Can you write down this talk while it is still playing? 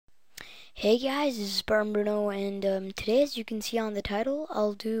Hey guys, this is Bruno, and today, as you can see on the title,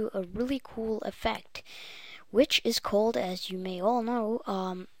 I'll do a really cool effect, which is called, as you may all know,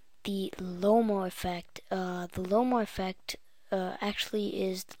 the Lomo effect. The Lomo effect actually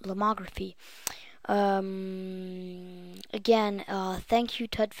is lomography. Again, thank you,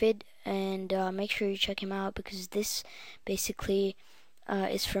 Tudvid, and make sure you check him out because this basically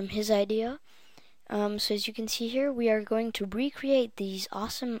is from his idea. So as you can see here, we are going to recreate these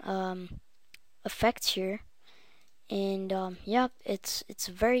awesome effects here, and yeah, it's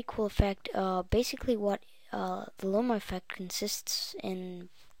a very cool effect. Basically, what the Lomo effect consists in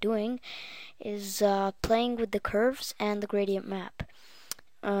doing is playing with the curves and the gradient map,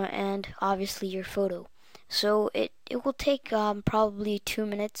 and obviously your photo. So it will take probably 2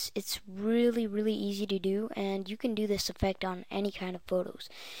 minutes. It's really easy to do, and you can do this effect on any kind of photos.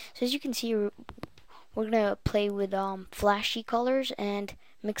 So as you can see, we're gonna play with flashy colors and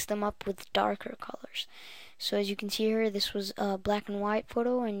mix them up with darker colors. So as you can see here, this was a black and white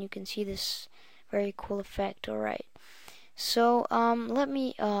photo, and you can see this very cool effect. Alright, so let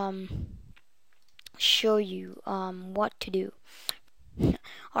me show you what to do.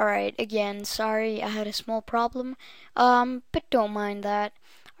 Alright, again, sorry I had a small problem, but don't mind that.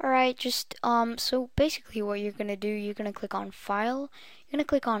 Alright, just so basically what you're gonna do, you're gonna click on File, you're gonna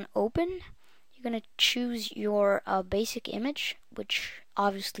click on Open. You're going to choose your basic image, which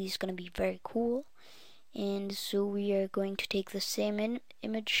obviously is going to be very cool. And so we are going to take the same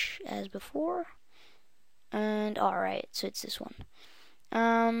image as before. And alright, so it's this one.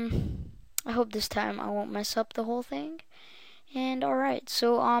 I hope this time I won't mess up the whole thing. And alright,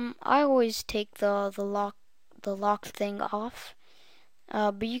 so I always take the lock thing off.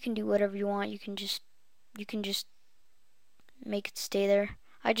 But you can do whatever you want. You can just make it stay there.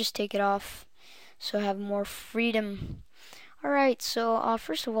 I just take it off, so I have more freedom. Alright, so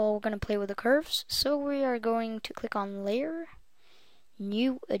first of all, we're going to play with the curves. So we are going to click on Layer,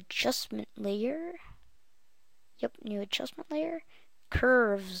 New Adjustment Layer. Yep, New Adjustment Layer.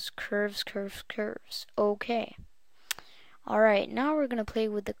 Curves. Okay. Alright, now we're going to play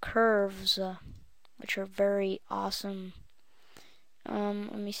with the curves, which are very awesome.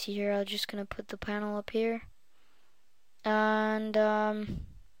 Let me see here. I'm just going to put the panel up here. And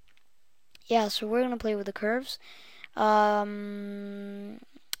yeah, so we're going to play with the curves. You're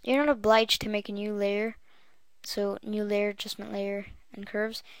not obliged to make a new layer. So new layer, adjustment layer, and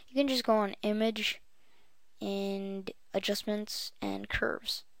curves. You can just go on image and adjustments and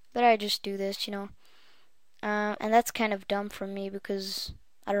curves. But I just do this, you know. And that's kind of dumb for me because,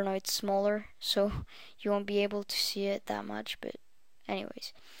 I don't know, it's smaller. So you won't be able to see it that much. But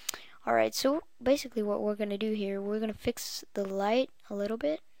anyways. Alright, so basically what we're going to do here, we're going to fix the light a little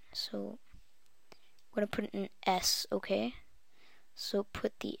bit. So we're going to put an S, okay? So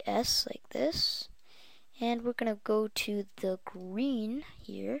put the S like this. And we're going to go to the green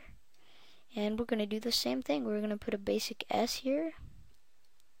here. And we're going to do the same thing. We're going to put a basic S here.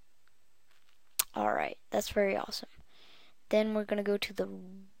 Alright, that's very awesome. Then we're going to go to the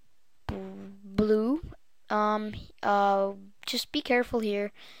blue. Just be careful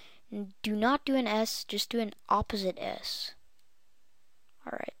here. Do not do an S, just do an opposite S.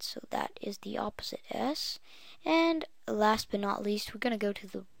 Alright, so that is the opposite S. And last but not least, we're going to go to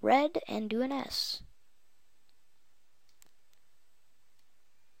the red and do an S.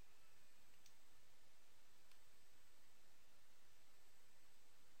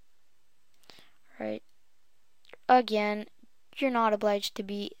 Alright, again, you're not obliged to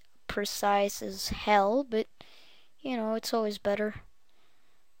be precise as hell, but, you know, it's always better.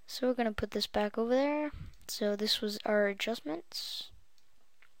 So we're going to put this back over there. So this was our adjustments.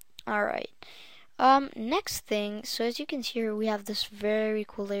 Alright. Next thing, so as you can see here, we have this very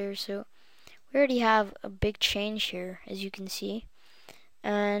cool layer. So we already have a big change here, as you can see.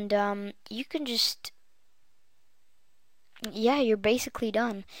 And you can just, yeah, you're basically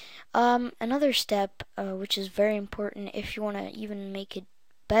done. Another step, which is very important if you want to even make it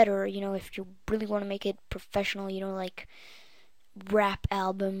better, you know, if you really want to make it professional, you know, like rap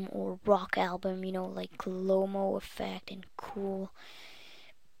album or rock album, you know, like Lomo effect and cool.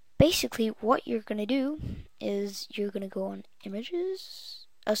 Basically, what you're gonna do is you're gonna go on images.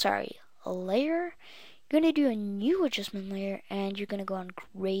 A layer. You're gonna do a new adjustment layer, and you're gonna go on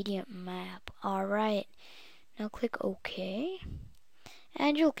gradient map. Alright. Now click OK.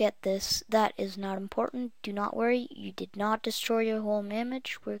 And you'll get this. That is not important. Do not worry. You did not destroy your whole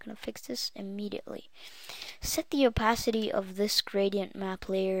image. We're going to fix this immediately. Set the opacity of this gradient map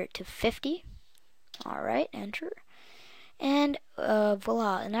layer to 50. Alright, enter. And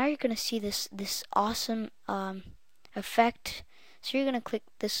voila. Now you're going to see this awesome effect So you're gonna click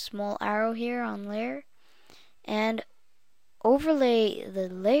this small arrow here on layer and overlay the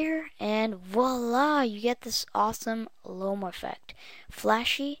layer, and voila, you get this awesome Lomo effect.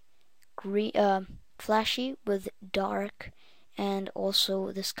 Flashy, green, flashy with dark, and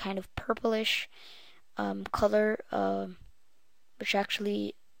also this kind of purplish color, which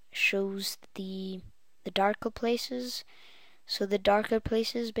actually shows the darker places. So the darker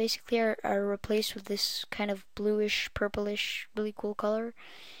places basically are replaced with this kind of bluish, purplish, really cool color.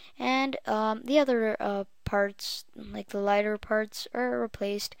 And the other parts, like the lighter parts, are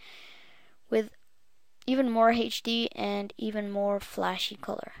replaced with even more HD and even more flashy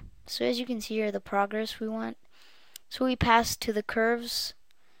color. So as you can see here, the progress we want. So we pass to the curves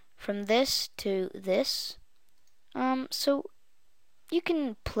from this to this. So you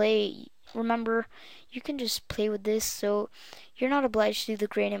can play, remember, you can just play with this, so you're not obliged to do the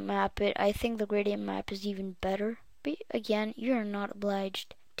gradient map. I think the gradient map is even better, but again, you're not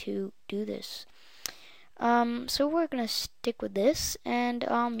obliged to do this. So we're gonna stick with this, and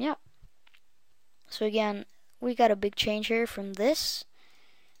yeah. So again, we got a big change here from this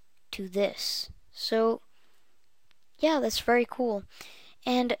to this. So yeah, that's very cool.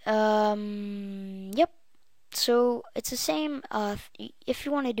 And yep. So it's the same. If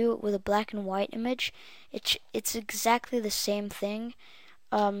you want to do it with a black and white image, it's exactly the same thing.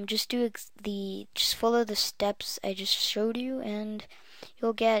 Just just follow the steps I just showed you, and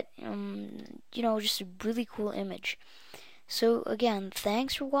you'll get just a really cool image. So again,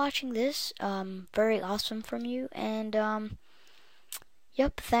 thanks for watching this. Very awesome from you, and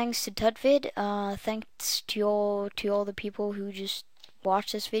yep, thanks to Tutvid. Thanks to all the people who just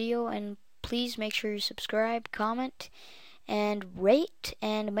watched this video, and please make sure you subscribe, comment, and rate,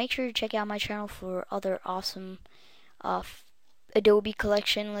 and make sure you check out my channel for other awesome Adobe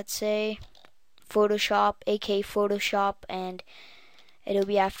collection, let's say Photoshop, aka Photoshop, and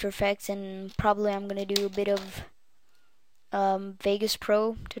Adobe After Effects, and probably I'm gonna do a bit of Vegas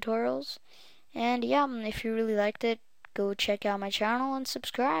Pro tutorials. And yeah, if you really liked it, go check out my channel and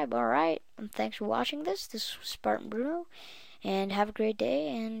subscribe. Alright, and thanks for watching this. This was Spartan Bruno, and have a great day,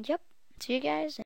 and yep, see you guys.